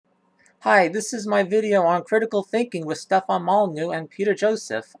Hi, this is my video on critical thinking with Stefan Molyneux and Peter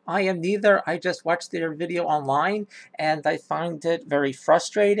Joseph. I am neither. I just watched their video online and I find it very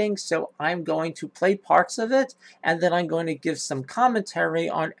frustrating, so I'm going to play parts of it and then I'm going to give some commentary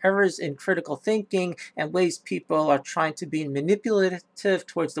on errors in critical thinking and ways people are trying to be manipulative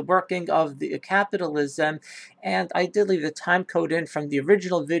towards the working of the capitalism. And I did leave the time code in from the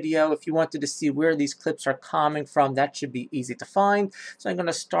original video. If you wanted to see where these clips are coming from, that should be easy to find. So I'm going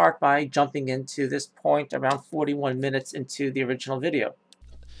to start by jumping into this point around 41 minutes into the original video.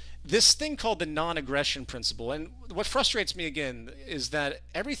 This thing called the non-aggression principle, and what frustrates me again is that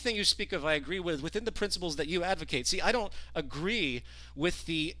everything you speak of I agree with within the principles that you advocate. See, I don't agree with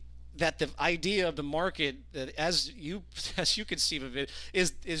the idea of the market that as you as you conceive of it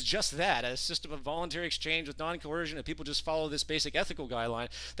is just that, a system of voluntary exchange with non-coercion, and people just follow this basic ethical guideline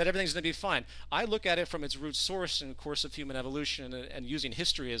that everything's going to be fine. I look at it from its root source in the course of human evolution, and using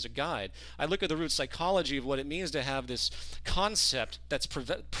history as a guide. I look at the root psychology of what it means to have this concept that's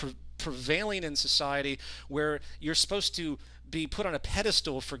prevailing in society, where you're supposed to be put on a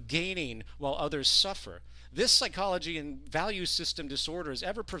pedestal for gaining while others suffer. This psychology and value system disorder is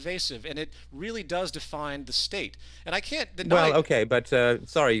ever pervasive, and it really does define the state. And I can't Well, deny. okay, but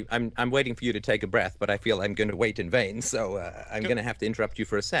sorry, I'm waiting for you to take a breath, but I feel I'm going to wait in vain, so I'm Go, going to have to interrupt you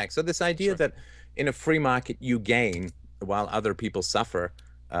for a sec. So this idea sure. that in a free market you gain while other people suffer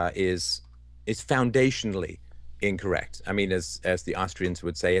is foundationally incorrect. I mean, as the Austrians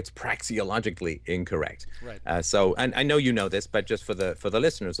would say, it's praxeologically incorrect. Right. And I know you know this, but just for the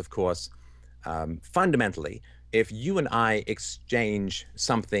listeners, of course, fundamentally, if you and I exchange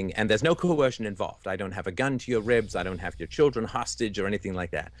something and there's no coercion involved, I don't have a gun to your ribs, I don't have your children hostage or anything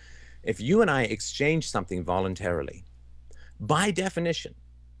like that. If you and I exchange something voluntarily, by definition,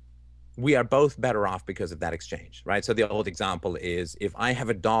 we are both better off because of that exchange, right? So the old example is if I have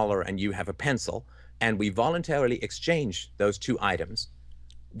a dollar and you have a pencil, and we voluntarily exchange those two items,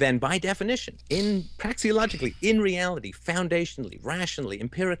 then by definition, in praxeologically, in reality, foundationally, rationally,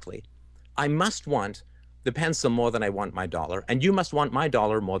 empirically, I must want the pencil more than I want my dollar, and you must want my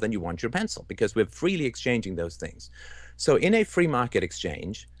dollar more than you want your pencil, because we're freely exchanging those things. So in a free market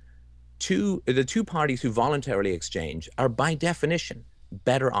exchange, the two parties who voluntarily exchange are by definition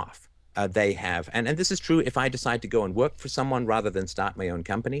better off. They have, and this is true if I decide to go and work for someone rather than start my own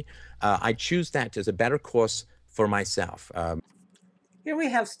company. I choose that as a better course for myself. Here we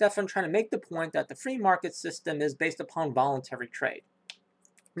have Stefan trying to make the point that the free market system is based upon voluntary trade.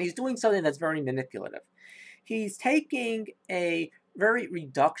 And he's doing something that's very manipulative. He's taking a very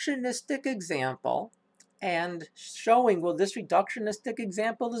reductionistic example and showing, well, this reductionistic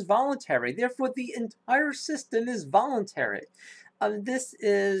example is voluntary. Therefore, the entire system is voluntary. This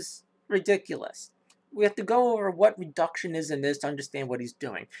is ridiculous. We have to go over what reductionism is to understand what he's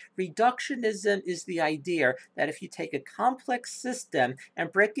doing. Reductionism is the idea that if you take a complex system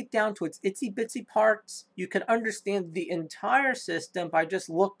and break it down to its itsy-bitsy parts, you can understand the entire system by just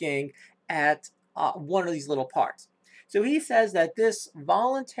looking at one of these little parts. So he says that this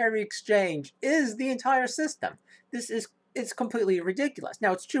voluntary exchange is the entire system. This is It's completely ridiculous.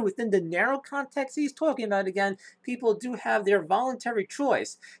 Now, it's true within the narrow context he's talking about, again, people do have their voluntary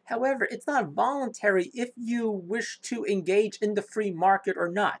choice. However, it's not voluntary if you wish to engage in the free market or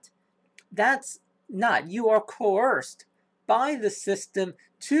not. That's not. You are coerced by the system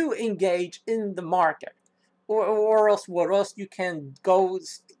to engage in the market. Or else what else? You can go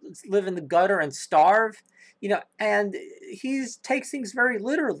live in the gutter and starve. And he takes things very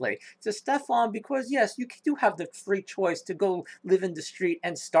literally. So Stefan, because yes, you do have the free choice to go live in the street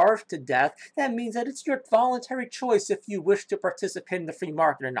and starve to death, that means that it's your voluntary choice if you wish to participate in the free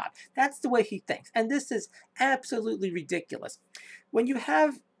market or not. That's the way he thinks. And this is absolutely ridiculous. When you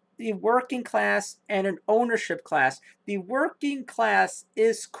have the working class and an ownership class, the working class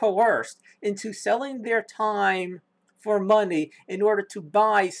is coerced into selling their time for money in order to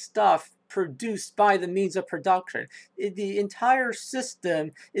buy stuff produced by the means of production. The entire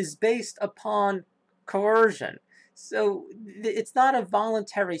system is based upon coercion. So it's not a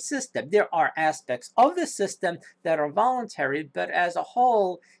voluntary system. There are aspects of the system that are voluntary, but as a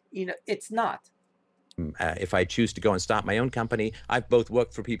whole, it's not. If I choose to go and start my own company, I've both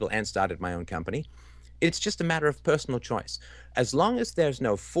worked for people and started my own company. It's just a matter of personal choice. As long as there's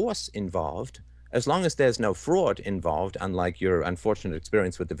no force involved, as long as there's no fraud involved, unlike your unfortunate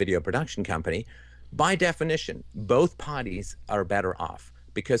experience with the video production company, by definition, both parties are better off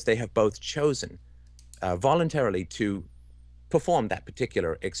because they have both chosen voluntarily to perform that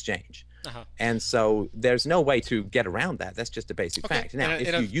particular exchange. Uh-huh. And so there's no way to get around that. That's just a basic Okay. fact. Now, if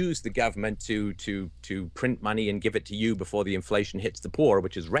you use the government to print money and give it to you before the inflation hits the poor,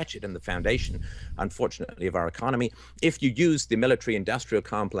 which is wretched and the foundation, unfortunately, of our economy, if you use the military-industrial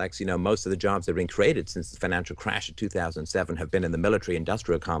complex, most of the jobs that have been created since the financial crash of 2007 have been in the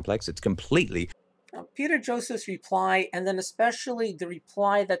military-industrial complex. It's completely Peter Joseph's reply, and then especially the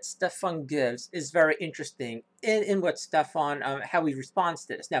reply that Stefan gives, is very interesting in what Stefan, how he responds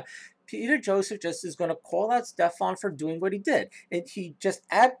to this. Now, Peter Joseph just is going to call out Stefan for doing what he did. And he just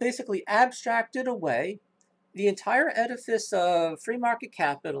basically abstracted away the entire edifice of free market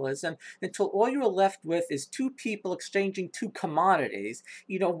capitalism until all you're left with is two people exchanging two commodities.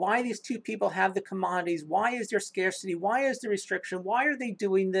 Why these two people have the commodities, why is there scarcity, why is there restriction, why are they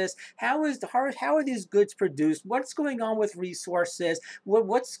doing this, how are these goods produced, what's going on with resources,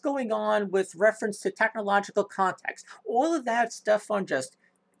 what's going on with reference to technological context. All of that stuff on just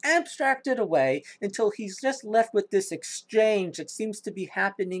abstracted away until he's just left with this exchange that seems to be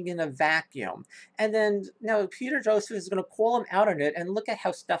happening in a vacuum. And then now Peter Joseph is going to call him out on it, and look at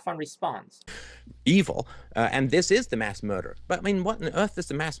how Stefan responds. Evil, and this is the mass murder. But I mean, what on earth is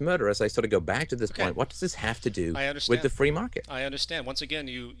the mass murder? As I sort of go back to this point, what does this have to do with the free market? I understand. Once again,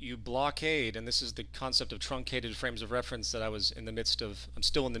 you blockade, and this is the concept of truncated frames of reference that I'm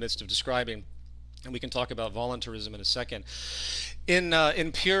still in the midst of describing. And we can talk about voluntarism in a second.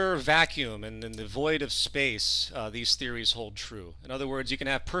 In pure vacuum and in the void of space, these theories hold true. In other words, you can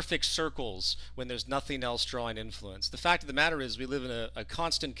have perfect circles when there's nothing else drawing influence. The fact of the matter is we live in a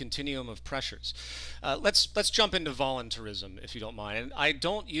constant continuum of pressures. Let's jump into voluntarism, if you don't mind. And I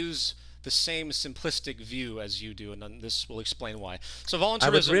don't use the same simplistic view as you do, and then this will explain why. So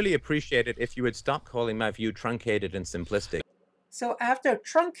voluntarism... I would really appreciate it if you would stop calling my view truncated and simplistic. So after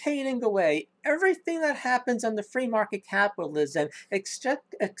truncating away everything that happens under free market capitalism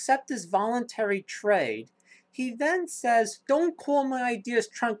except this voluntary trade, he then says, don't call my ideas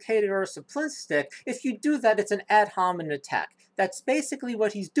truncated or simplistic. If you do that, it's an ad hominem attack. That's basically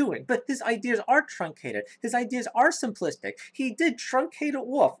what he's doing. But his ideas are truncated. His ideas are simplistic. He did truncate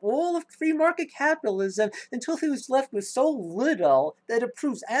off all of free market capitalism until he was left with so little that it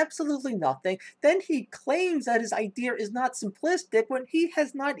proves absolutely nothing. Then he claims that his idea is not simplistic when he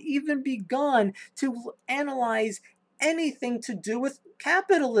has not even begun to analyze anything to do with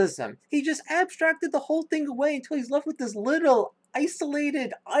capitalism. He just abstracted the whole thing away until he's left with this little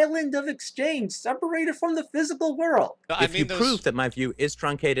isolated island of exchange separated from the physical world. If you prove that my view is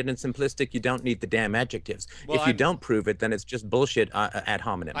truncated and simplistic, you don't need the damn adjectives. If you don't prove it, then it's just bullshit ad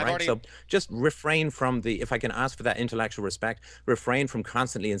hominem, right? So just refrain from if I can ask for that intellectual respect, refrain from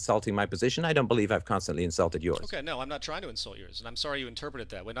constantly insulting my position. I don't believe I've constantly insulted yours. Okay, no, I'm not trying to insult yours, and I'm sorry you interpreted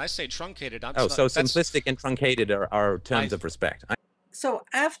that. When I say truncated, I'm so simplistic and truncated are terms of respect. So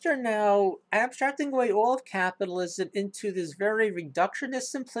after now abstracting away all of capitalism into this very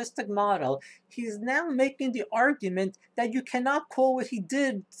reductionist, simplistic model, he's now making the argument that you cannot call what he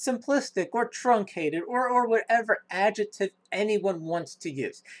did simplistic or truncated or whatever adjective anyone wants to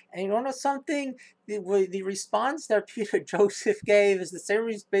use. And you know something? The response that Peter Joseph gave is the same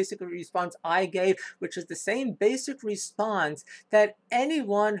basic response I gave, which is the same basic response that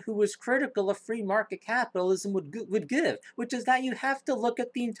anyone who was critical of free market capitalism would give, which is that you have to look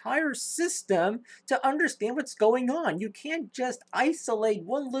at the entire system to understand what's going on. You can't just isolate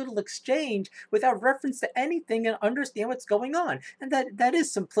one little exchange without reference to anything and understand what's going on. And that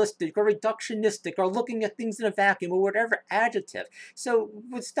is simplistic or reductionistic or looking at things in a vacuum or whatever adjective. So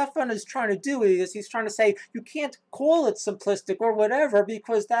what Stefan is trying to do is he's trying to say you can't call it simplistic or whatever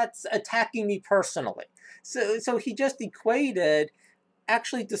because that's attacking me personally. So he just equated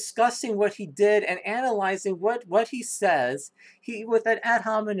actually discussing what he did and analyzing what he says with an ad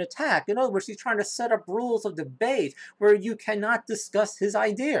hominem attack. In other words, he's trying to set up rules of debate where you cannot discuss his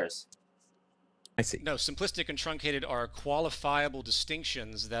ideas. I see. No, simplistic and truncated are qualifiable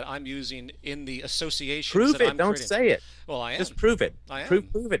distinctions that I'm using in the associations prove that it, I'm don't creating. say it. Well, I am. Just prove it. I am.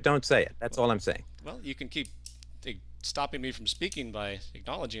 Prove it, don't say it. That's all I'm saying. Well, you can keep stopping me from speaking by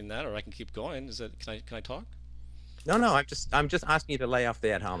acknowledging that, or I can keep going. Can I talk? No, I'm just asking you to lay off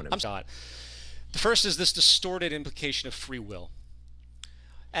the ad hominem. The first is this distorted implication of free will.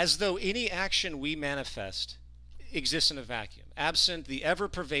 As though any action we manifest exists in a vacuum, absent the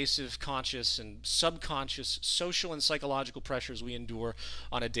ever-pervasive conscious and subconscious social and psychological pressures we endure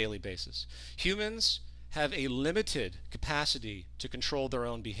on a daily basis. Humans have a limited capacity to control their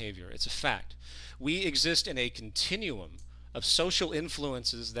own behavior. It's a fact. We exist in a continuum of social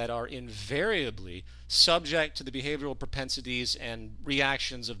influences that are invariably subject to the behavioral propensities and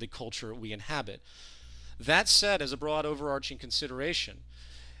reactions of the culture we inhabit. That said, as a broad overarching consideration,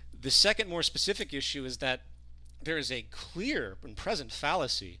 the second more specific issue is that there is a clear and present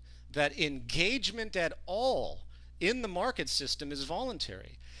fallacy that engagement at all in the market system is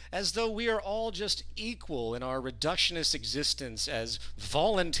voluntary, as though we are all just equal in our reductionist existence as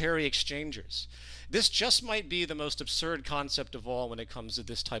voluntary exchangers. This just might be the most absurd concept of all when it comes to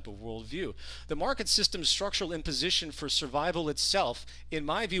this type of worldview. The market system's structural imposition for survival itself, in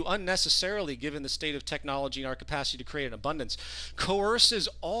my view, unnecessarily given the state of technology and our capacity to create an abundance, coerces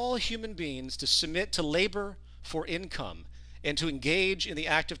all human beings to submit to labor for income and to engage in the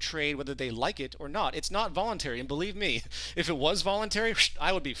act of trade whether they like it or not. It's not voluntary, and believe me, if it was voluntary,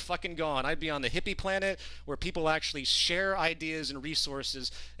 I would be fucking gone. I'd be on the hippie planet where people actually share ideas and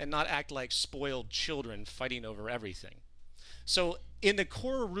resources and not act like spoiled children fighting over everything. So in the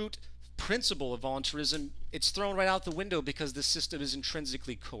core root principle of voluntarism, it's thrown right out the window because the system is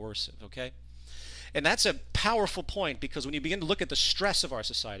intrinsically coercive, okay? And that's a powerful point, because when you begin to look at the stress of our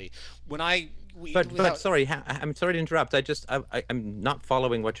society, but sorry, I'm sorry to interrupt. I'm not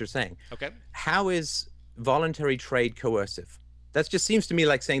following what you're saying. Okay. How is voluntary trade coercive? That just seems to me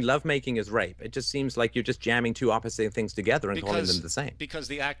like saying lovemaking is rape. It just seems like you're just jamming two opposite things together and calling them the same. Because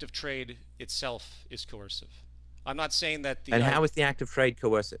the act of trade itself is coercive. I'm not saying that And how is the act of trade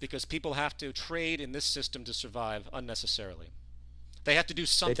coercive? Because people have to trade in this system to survive unnecessarily. They have to do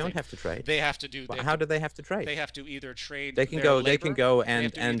something. They don't have to trade. They have to do. How do they have to trade? They have to either trade. They can their go. labor, They can go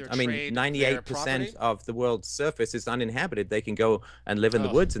and I mean, 98% of the world's surface is uninhabited. They can go and live in the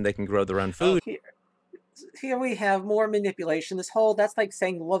woods, and they can grow their own food. Here we have more manipulation. That's like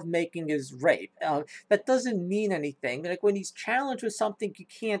saying lovemaking is rape. That doesn't mean anything. Like when he's challenged with something he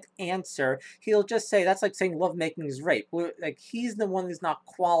can't answer, he'll just say that's like saying lovemaking is rape. Like he's the one who's not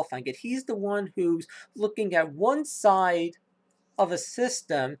qualifying it. He's the one who's looking at one side of a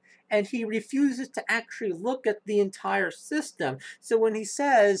system, and he refuses to actually look at the entire system. So when he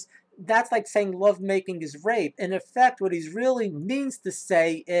says that's like saying lovemaking is rape, in effect what he really means to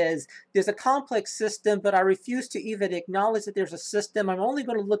say is there's a complex system, but I refuse to even acknowledge that there's a system. I'm only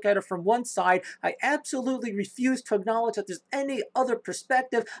going to look at it from one side. I absolutely refuse to acknowledge that there's any other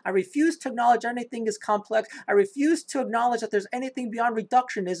perspective. I refuse to acknowledge anything is complex. I refuse to acknowledge that there's anything beyond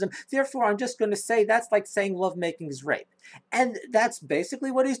reductionism. Therefore, I'm just going to say that's like saying lovemaking is rape. And that's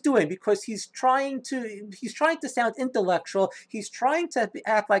basically what he's doing, because he's trying to sound intellectual. He's trying to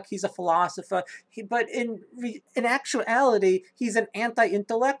act like he's a philosopher. But in actuality, he's an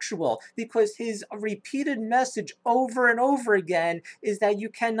anti-intellectual, because his repeated message over and over again is that you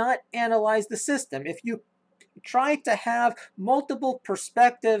cannot analyze the system. If you try to have multiple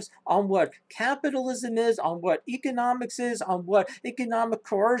perspectives on what capitalism is, on what economics is, on what economic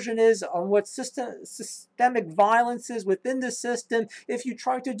coercion is, on what systemic violence is within the system. If you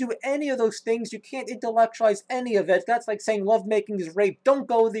try to do any of those things, you can't intellectualize any of it. That's like saying lovemaking is rape. Don't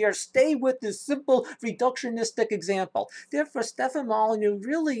go there. Stay with this simple reductionistic example. Therefore, Stefan Molyneux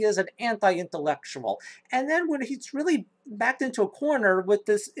really is an anti-intellectual. And then when he's really backed into a corner with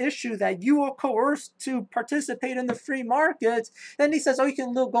this issue that you are coerced to participate in the free market, then he says, oh, you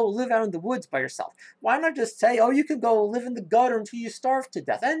can go live out in the woods by yourself. Why not just say, oh, you can go live in the gutter until you starve to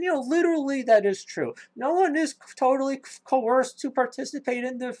death? And, literally that is true. No one is totally coerced to participate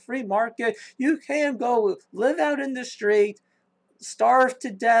in the free market. You can go live out in the street, starve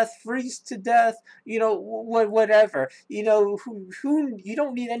to death, freeze to death, whatever. You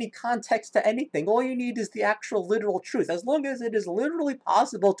don't need any context to anything. All you need is the actual literal truth. As long as it is literally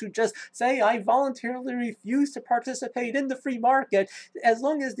possible to just say, I voluntarily refuse to participate in the free market, as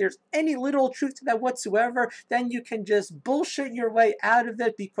long as there's any literal truth to that whatsoever, then you can just bullshit your way out of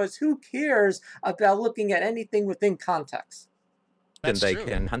it, because who cares about looking at anything within context? And they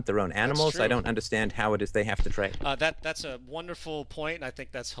can hunt their own animals. I don't understand how it is they have to trade. That's a wonderful point, and I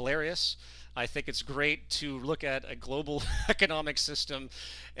think that's hilarious. I think it's great to look at a global economic system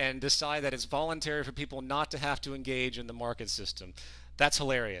and decide that it's voluntary for people not to have to engage in the market system. That's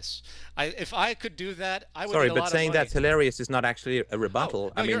hilarious. If I could do that, I would. Sorry, but saying that's hilarious is not actually a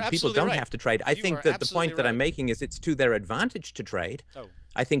rebuttal. No, I mean, people don't have to trade. I think that the point that I'm making is it's to their advantage to trade.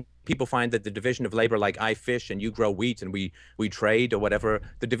 I think people find that the division of labor, like I fish and you grow wheat and we trade or whatever,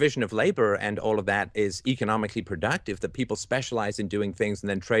 the division of labor and all of that is economically productive, that people specialize in doing things and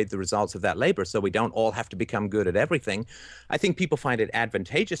then trade the results of that labor, so we don't all have to become good at everything. I think people find it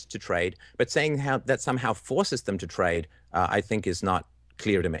advantageous to trade, but saying how that somehow forces them to trade, I think is not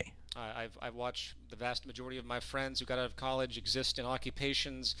clear to me. I've watched the vast majority of my friends who got out of college exist in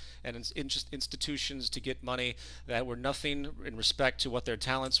occupations and in institutions to get money that were nothing in respect to what their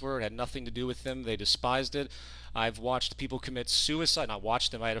talents were. It had nothing to do with them. They despised it. I've watched people commit suicide. Not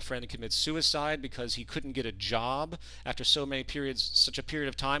watched them. I had a friend commit suicide because he couldn't get a job after such a period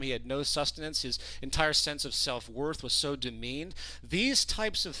of time. He had no sustenance. His entire sense of self-worth was so demeaned. These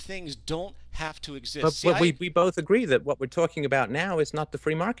types of things don't have to exist. But, See, we both agree that what we're talking about now is not the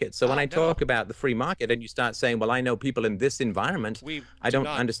free market. So when I talk about the free market and you start saying, well, I know people in this environment, I don't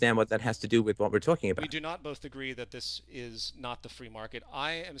understand what that has to do with what we're talking about. We do not both agree that this is not the free market.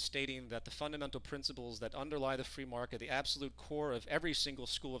 I am stating that the fundamental principles that underlie the free market, the absolute core of every single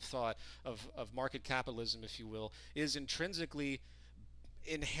school of thought of market capitalism, if you will, is intrinsically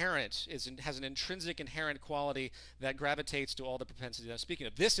inherent, has an intrinsic inherent quality that gravitates to all the propensities I'm speaking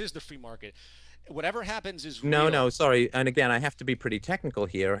of. This is the free market. Whatever happens is real. No, sorry. And again, I have to be pretty technical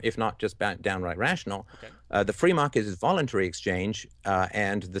here, if not just downright rational. Okay. The free market is voluntary exchange,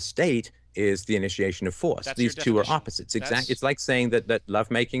 and the state is the initiation of force. These two are opposites. Exactly. It's like saying that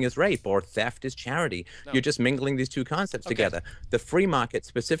lovemaking is rape or theft is charity. No. You're just mingling these two concepts together. The free market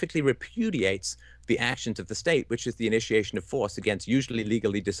specifically repudiates the actions of the state, which is the initiation of force against usually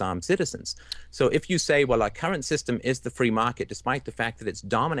legally disarmed citizens. So if you say, well, our current system is the free market, despite the fact that it's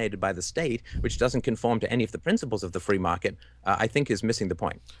dominated by the state, which doesn't conform to any of the principles of the free market, I think is missing the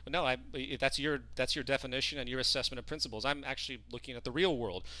point. No, that's your definition and your assessment of principles. I'm actually looking at the real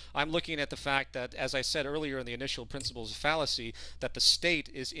world. I'm looking at the fact that, as I said earlier in the initial principles of fallacy, that the state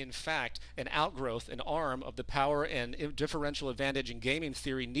is in fact an outgrowth, an arm of the power and differential advantage and gaming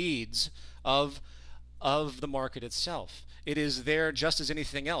theory needs of the market itself. It is there just as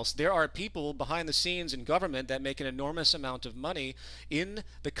anything else. There are people behind the scenes in government that make an enormous amount of money in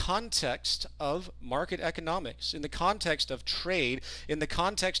the context of market economics, in the context of trade, in the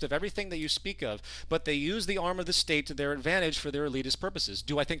context of everything that you speak of, but they use the arm of the state to their advantage for their elitist purposes.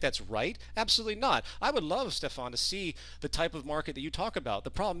 Do I think that's right? Absolutely not. I would love, Stefan, to see the type of market that you talk about.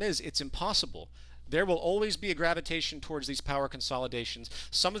 The problem is it's impossible. There will always be a gravitation towards these power consolidations.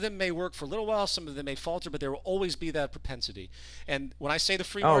 Some of them may work for a little while, some of them may falter, but there will always be that propensity. And when I say the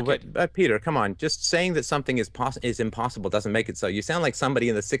free market... but Peter, come on. Just saying that something is impossible doesn't make it so. You sound like somebody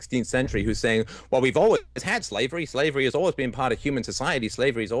in the 16th century who's saying, well, we've always had slavery. Slavery has always been part of human society.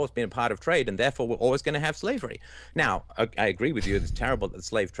 Slavery has always been a part of trade, and therefore we're always going to have slavery. Now, I agree with you. It's terrible that the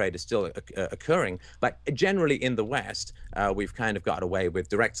slave trade is still occurring, but generally in the West, we've kind of got away with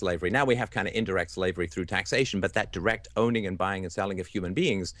direct slavery. Now we have kind of indirect slavery through taxation, but that direct owning and buying and selling of human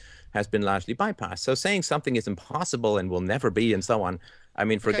beings has been largely bypassed. So saying something is impossible and will never be and so on, I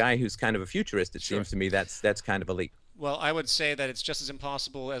mean, for a guy who's kind of a futurist, it seems to me that's kind of a leap. Well, I would say that it's just as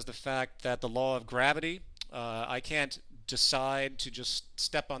impossible as the fact that the law of gravity, I can't decide to just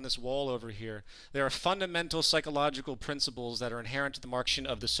step on this wall over here. There are fundamental psychological principles that are inherent to the Marxian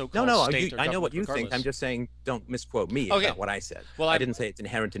of the so-called state or government. I know what you think. I'm just saying don't misquote me about what I said. Well, I didn't say it's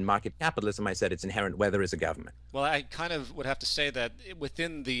inherent in market capitalism. I said it's inherent where there is a government. Well, I kind of would have to say that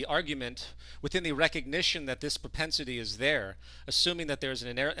within the argument, within the recognition that this propensity is there, assuming that there's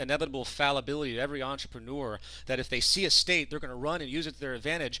an inevitable fallibility to every entrepreneur, that if they see a state, they're going to run and use it to their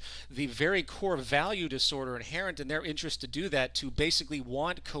advantage, the very core value disorder inherent in their interest to do that, to basically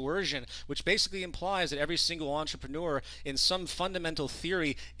want coercion, which basically implies that every single entrepreneur in some fundamental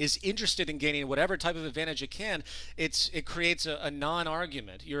theory is interested in gaining whatever type of advantage it can, it creates a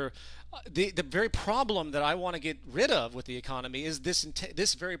non-argument. The very problem that I want to get rid of with the economy is this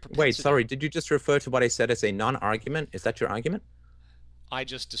very propensity. Wait, sorry, did you just refer to what I said as a non-argument? Is that your argument? I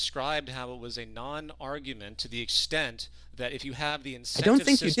just described how it was a non-argument to the extent that if you have the incentive I don't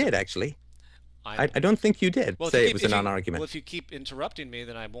think system, you did, actually. I don't think you did say it was a non-argument. Well, if you keep interrupting me,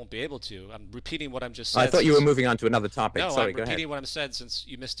 then I won't be able to. I'm repeating what I'm just said. I thought you were moving on to another topic. No, sorry, I'm repeating what I'm said since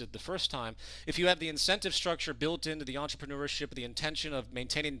you missed it the first time. If you have the incentive structure built into the entrepreneurship, the intention of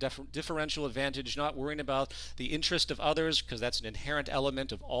maintaining differential advantage, not worrying about the interest of others, because that's an inherent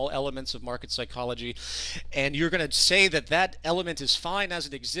element of all elements of market psychology, and you're going to say that that element is fine as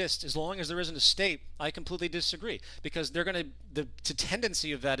it exists as long as there isn't a state, I completely disagree, because the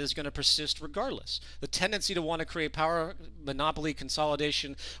tendency of that is going to persist regardless. The tendency to want to create power, monopoly,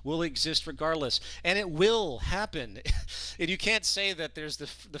 consolidation will exist regardless, and it will happen. And you can't say that there's the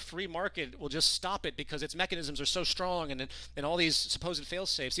free market will just stop it because its mechanisms are so strong and all these supposed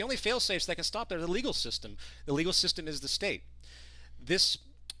fail-safes. The only fail-safes that can stop that are the legal system. The legal system is the state.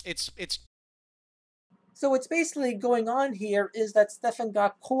 So what's basically going on here is that Stefan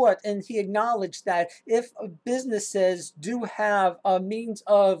got caught, and he acknowledged that if businesses do have a means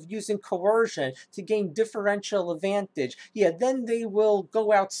of using coercion to gain differential advantage, yeah, then they will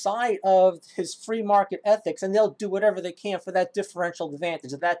go outside of his free market ethics and they'll do whatever they can for that differential advantage.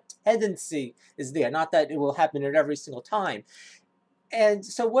 That tendency is there, not that it will happen at every single time. And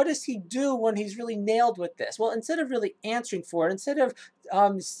so what does he do when he's really nailed with this? Well, instead of really answering for it, instead of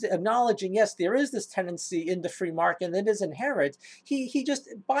acknowledging, yes, there is this tendency in the free market and it is inherent, he just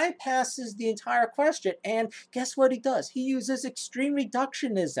bypasses the entire question. And guess what he does? He uses extreme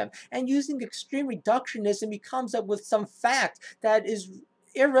reductionism. And using extreme reductionism, he comes up with some fact that is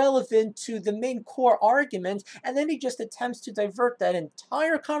irrelevant to the main core argument, and then he just attempts to divert that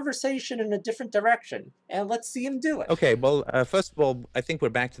entire conversation in a different direction. And let's see him do it. Okay, well, first of all, I think we're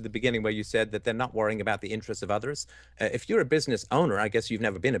back to the beginning where you said that they're not worrying about the interests of others. If you're a business owner, I guess you've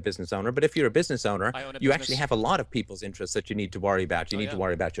never been a business owner, but if you're a business owner, you actually have a lot of people's interests that you need to worry about. You need to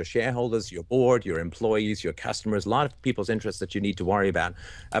worry about your shareholders, your board, your employees, your customers, a lot of people's interests that you need to worry about.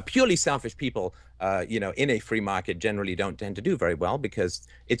 Purely selfish people, in a free market generally don't tend to do very well because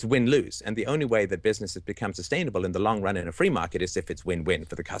it's win-lose. And the only way that businesses become sustainable in the long run in a free market is if it's win-win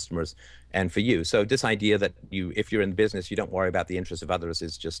for the customers and for you. So this idea that if you're in business, you don't worry about the interests of others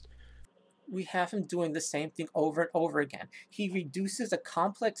is just... We have him doing the same thing over and over again. He reduces a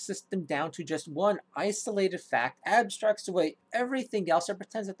complex system down to just one isolated fact, abstracts away everything else, and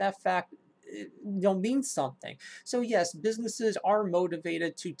pretends that that fact means something. So yes, businesses are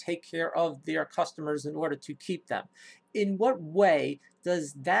motivated to take care of their customers in order to keep them. In what way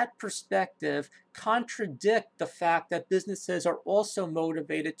does that perspective contradict the fact that businesses are also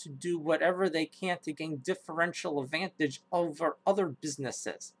motivated to do whatever they can to gain differential advantage over other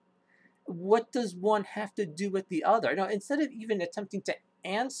businesses? What does one have to do with the other? Now, instead of even attempting to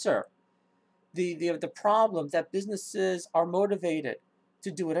answer the problem that businesses are motivated to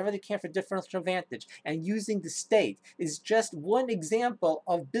do whatever they can for differential advantage, and using the state is just one example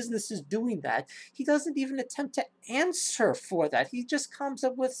of businesses doing that, he doesn't even attempt to answer for that. He just comes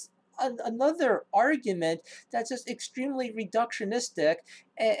up with another argument that's just extremely reductionistic.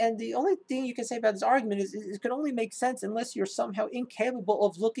 And the only thing you can say about this argument is it can only make sense unless you're somehow incapable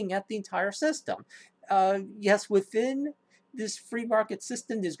of looking at the entire system. Yes, within this free market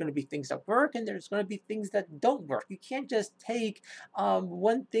system, there's going to be things that work and there's going to be things that don't work. You can't just take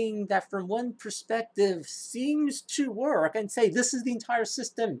one thing that from one perspective seems to work and say this is the entire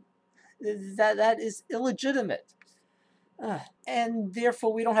system. That is illegitimate. And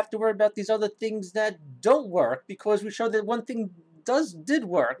therefore, we don't have to worry about these other things that don't work because we show that one thing did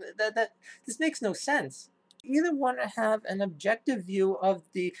work. This makes no sense. You either want to have an objective view of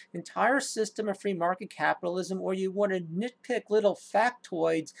the entire system of free market capitalism, or you want to nitpick little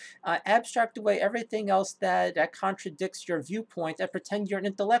factoids, abstract away everything else that contradicts your viewpoint, and pretend you're an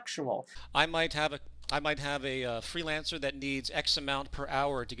intellectual. I might have a freelancer that needs X amount per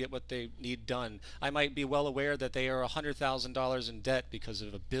hour to get what they need done. I might be well aware that they are $100,000 in debt because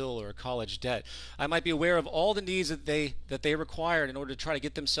of a bill or a college debt. I might be aware of all the needs that they require in order to try to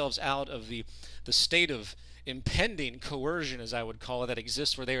get themselves out of the state of impending coercion, as I would call it, that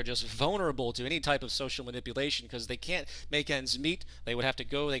exists, where they are just vulnerable to any type of social manipulation because they can't make ends meet. They would have to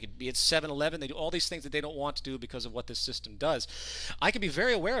go, they could be at 7-Eleven, they do all these things that they don't want to do because of what this system does. I can be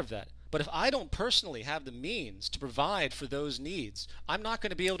very aware of that. But if I don't personally have the means to provide for those needs, I'm not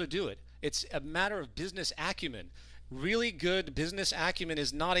going to be able to do it. It's a matter of business acumen. Really good business acumen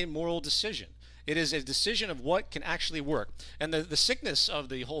is not a moral decision. It is a decision of what can actually work. And the sickness of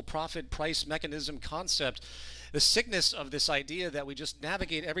the whole profit price mechanism concept, the sickness of this idea that we just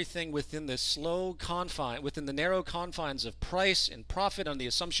navigate everything within the within the narrow confines of price and profit, on the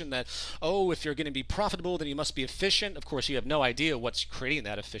assumption that, oh, if you're going to be profitable, then you must be efficient. Of course, you have no idea what's creating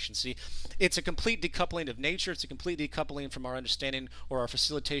that efficiency. It's a complete decoupling of nature. It's a complete decoupling from our understanding or our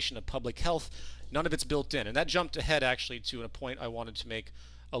facilitation of public health. None of it's built in. And that jumped ahead, actually, to a point I wanted to make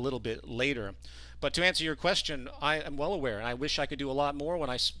a little bit later. But to answer your question, I am well aware, and I wish I could do a lot more when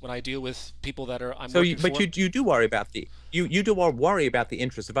I deal with people that are you do worry about you do worry about the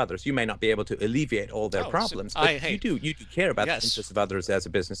interests of others. You may not be able to alleviate all their problems, but you do care about the interests of others as a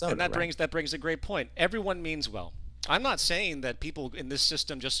business owner. And that brings a great point. Everyone means well. I'm not saying that people in this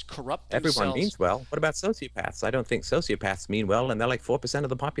system just corrupt themselves. Everyone means well. What about sociopaths? I don't think sociopaths mean well, and they're like 4% of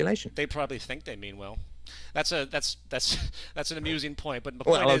the population. They probably think they mean well. That's an amusing point, but the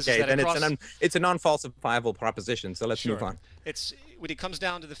point is that it's a non-falsifiable proposition. So let's move on. It's when it comes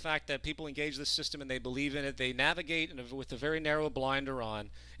down to the fact that people engage this system and they believe in it, they navigate with a very narrow blinder on,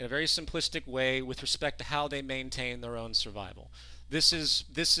 in a very simplistic way, with respect to how they maintain their own survival. This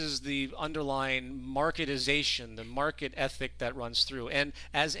is the underlying marketization, the market ethic that runs through. And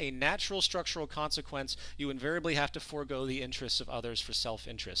as a natural structural consequence, you invariably have to forego the interests of others for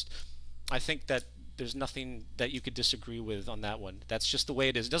self-interest. I think that there's nothing that you could disagree with on that one. That's just the way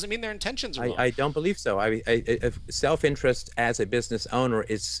it is. It doesn't mean their intentions are wrong. I don't believe so. If self-interest as a business owner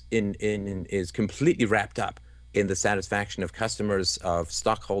is completely wrapped up in the satisfaction of customers, of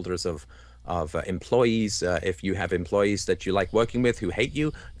stockholders, of employees. If you have employees that you like working with who hate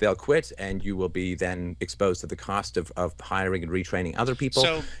you, they'll quit, and you will be then exposed to the cost of hiring and retraining other people.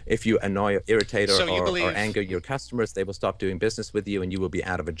 So, If you annoy, irritate, so you or believe, anger your customers, they will stop doing business with you, and you will be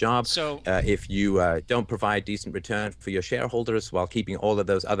out of a job. so If you don't provide decent return for your shareholders while keeping all of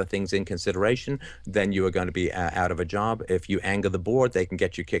those other things in consideration, then you are going to be out of a job. If you anger the board, they can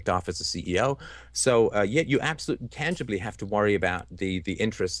get you kicked off as a CEO. So yeah, you absolutely tangibly have to worry about the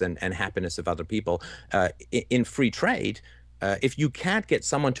interests and happiness of other people. In free trade, if you can't get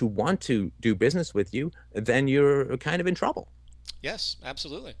someone to want to do business with you, then you're kind of in trouble. yes,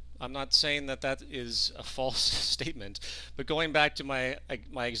 absolutely. I'm not saying that that is a false statement, but going back to my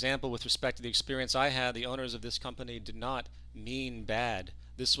example with respect to the experience I had, the owners of this company did not mean bad.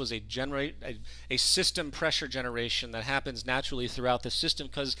 This was a system pressure generation that happens naturally throughout the system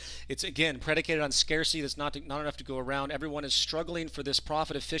because it's again predicated on scarcity. That's not enough to go around. Everyone is struggling for this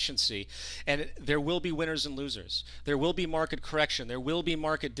profit efficiency, and there will be winners and losers. There will be market correction. There will be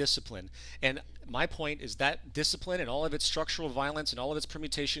market discipline. And my point is that discipline and all of its structural violence and all of its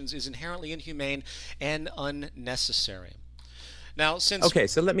permutations is inherently inhumane and unnecessary. Now, since Okay,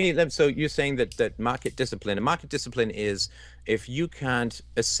 so so you're saying that market discipline, and market discipline is if you can't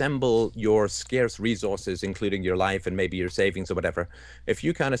assemble your scarce resources, including your life and maybe your savings or whatever, if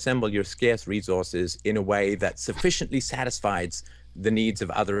you can't assemble your scarce resources in a way that sufficiently satisfies the needs of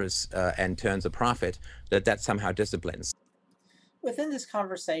others and turns a profit, that somehow disciplines. Within this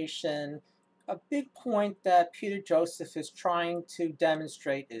conversation, a big point that Peter Joseph is trying to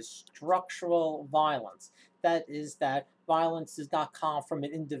demonstrate is structural violence. That is, that violence does not come from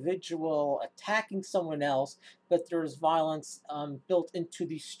an individual attacking someone else, but there's violence built into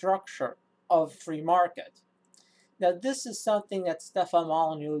the structure of free market. Now, this is something that Stefan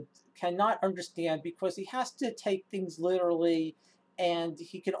Molyneux cannot understand because he has to take things literally, and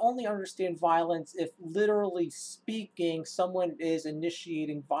he can only understand violence if, literally speaking, someone is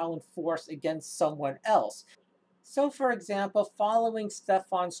initiating violent force against someone else. So, for example, following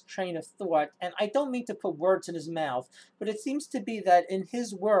Stefan's train of thought, and I don't mean to put words in his mouth, but it seems to be that in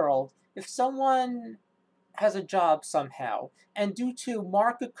his world, if someone has a job somehow, and due to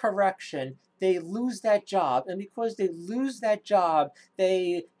market correction, they lose that job. And because they lose that job,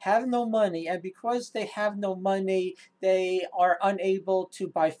 they have no money. And because they have no money, they are unable to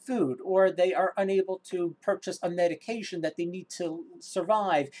buy food, or they are unable to purchase a medication that they need to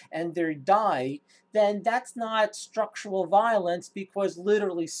survive, and they die. Then that's not structural violence because,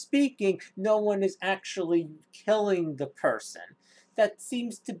 literally speaking, no one is actually killing the person. That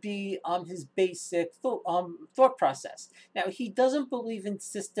seems to be his basic thought process. Now, he doesn't believe in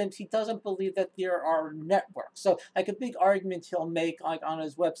systems. He doesn't believe that there are networks. So, like, a big argument he'll make, like, on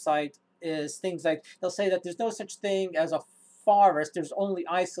his website is things like, he'll say that there's no such thing as a forest, there's only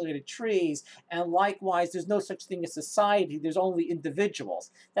isolated trees, and likewise, there's no such thing as society, there's only individuals.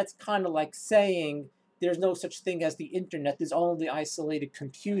 That's kind of like saying there's no such thing as the internet, there's only isolated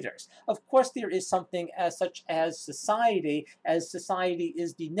computers. Of course, there is something as such as society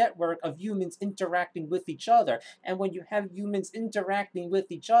is the network of humans interacting with each other. And when you have humans interacting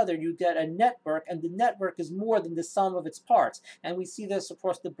with each other, you get a network, and the network is more than the sum of its parts. And we see this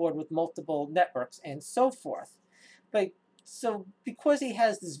across the board with multiple networks and so forth. But so because he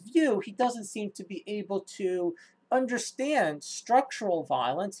has this view, he doesn't seem to be able to understand structural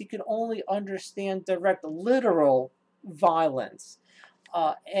violence. He can only understand direct literal violence.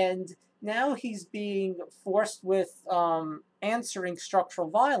 And now he's being forced with answering structural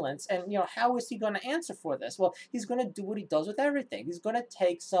violence. And, how is he going to answer for this? Well, he's going to do what he does with everything. He's going to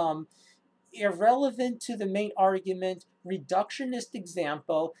take some irrelevant to the main argument reductionist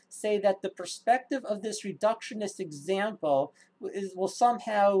example, say that the perspective of this reductionist example will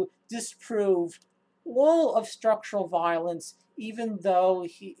somehow disprove all of structural violence, even though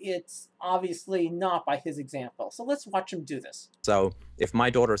it's obviously not by his example. So let's watch him do this. So if my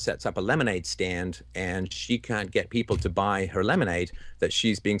daughter sets up a lemonade stand and she can't get people to buy her lemonade, that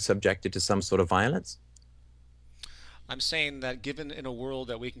she's being subjected to some sort of violence? I'm saying that given in a world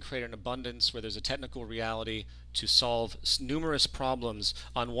that we can create an abundance where there's a technical reality to solve numerous problems,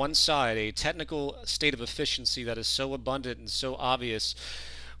 on one side, a technical state of efficiency that is so abundant and so obvious,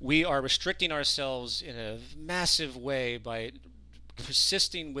 we are restricting ourselves in a massive way by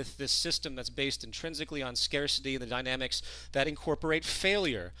persisting with this system that's based intrinsically on scarcity and the dynamics that incorporate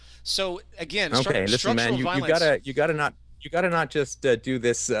failure. So again, Okay, listen, man, structural you violence. gotta not just do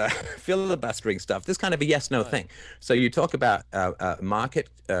this filibustering stuff. This kind of a yes no Right. thing. So you talk about market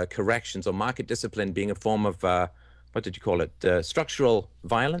corrections or market discipline being a form of what did you call it? Structural It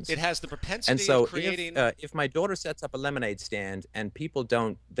violence. has the And propensity of so creating. if my daughter sets up a lemonade stand and people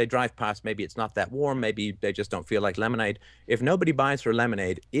don't, they drive past, maybe it's not that warm, maybe they just don't feel like lemonade. If nobody buys her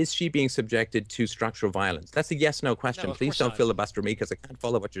lemonade, is she being subjected to structural violence? That's a yes no No, question. of Please course don't not. filibuster me because I can't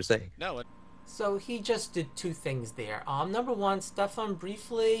follow what you're saying. No. So he just did two things there. Number one, Stefan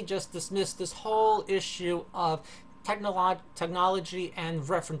briefly just dismissed this whole issue of technology and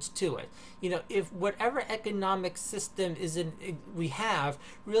reference to it. You know, if whatever economic system we have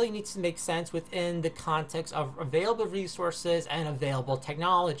really needs to make sense within the context of available resources and available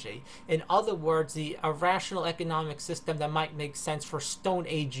technology. In other words, a rational economic system that might make sense for Stone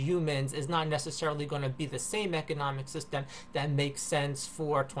Age humans is not necessarily going to be the same economic system that makes sense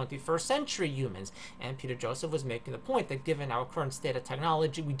for 21st century humans. And Peter Joseph was making the point that given our current state of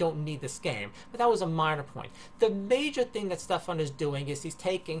technology, we don't need this game. But that was a minor point. The major thing that Stefan is doing is he's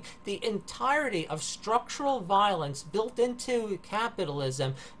taking the entirety of structural violence built into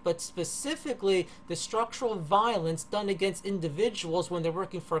capitalism, but specifically the structural violence done against individuals when they're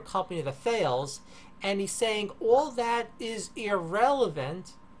working for a company that fails, and he's saying all that is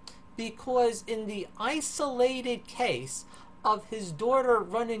irrelevant because in the isolated case of his daughter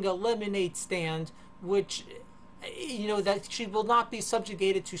running a lemonade stand, which that she will not be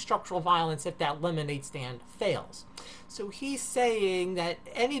subjugated to structural violence if that lemonade stand fails. So he's saying that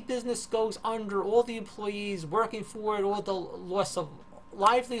any business goes under, all the employees working for it, all the loss of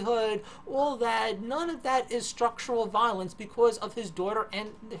livelihood, all that, none of that is structural violence because of his daughter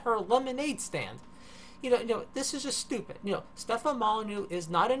and her lemonade stand. This is just stupid. Stefan Molyneux is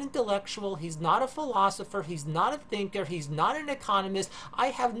not an intellectual. He's not a philosopher. He's not a thinker. He's not an economist. I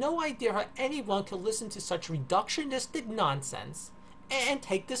have no idea how anyone can listen to such reductionistic nonsense and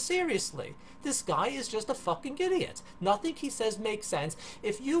take this seriously. This guy is just a fucking idiot. Nothing he says makes sense.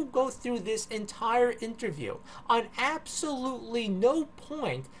 If you go through this entire interview, on absolutely no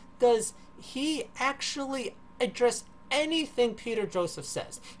point does he actually address anything Peter Joseph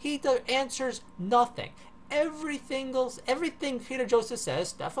says. He answers nothing. Everything Peter Joseph says,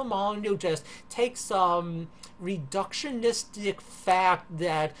 Stefan Molyneux just takes some reductionistic fact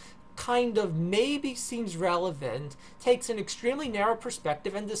that kind of maybe seems relevant, takes an extremely narrow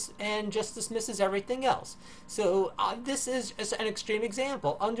perspective, and just dismisses everything else. So this is an extreme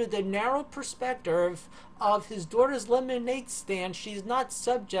example. Under the narrow perspective of his daughter's lemonade stand, she's not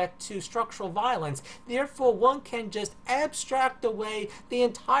subject to structural violence. Therefore, one can just abstract away the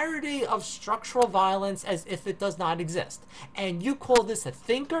entirety of structural violence as if it does not exist. And you call this a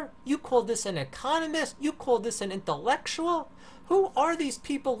thinker? You call this an economist? You call this an intellectual? Who are these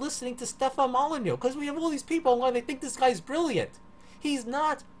people listening to Stefan Molyneux? Because we have all these people and they think this guy's brilliant. He's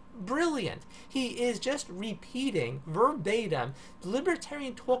not brilliant. He is just repeating verbatim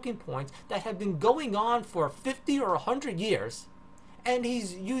libertarian talking points that have been going on for 50 or 100 years. And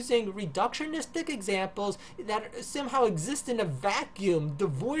he's using reductionistic examples that somehow exist in a vacuum,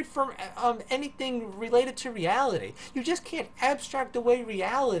 devoid from anything related to reality. You just can't abstract away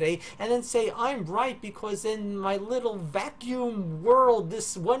reality and then say, I'm right because in my little vacuum world,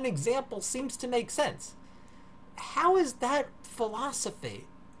 this one example seems to make sense. How is that philosophy?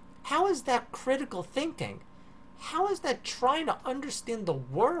 How is that critical thinking? How is that trying to understand the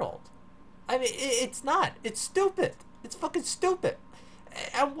world? I mean, it's not. It's stupid. It's fucking stupid.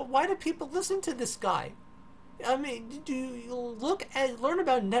 And why do people listen to this guy? I mean, do you learn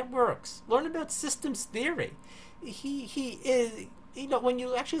about networks, learn about systems theory? He is, when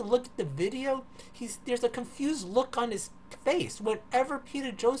you actually look at the video, there's a confused look on his face whenever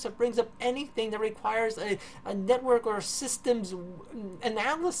Peter Joseph brings up anything that requires a network or systems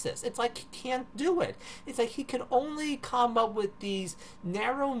analysis. It's like he can't do it. It's like he can only come up with these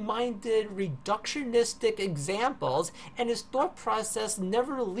narrow-minded reductionistic examples, and his thought process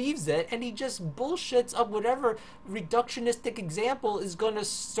never leaves it, and he just bullshits up whatever reductionistic example is going to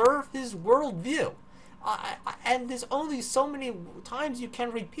serve his worldview. And there's only so many times you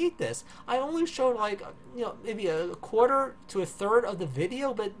can repeat this. I only showed maybe a quarter to a third of the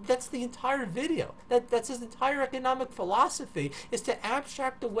video, but that's the entire video. That's his entire economic philosophy, is to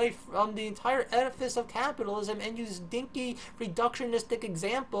abstract away from the entire edifice of capitalism and use dinky reductionistic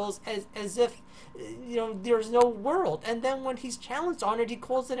examples as if there's no world. And then when he's challenged on it, he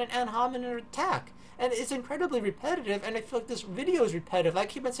calls it an ad hominem attack. And it's incredibly repetitive, and I feel like this video is repetitive. I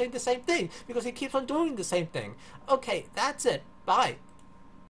keep on saying the same thing because he keeps on doing doing the same thing. Okay, that's it. Bye.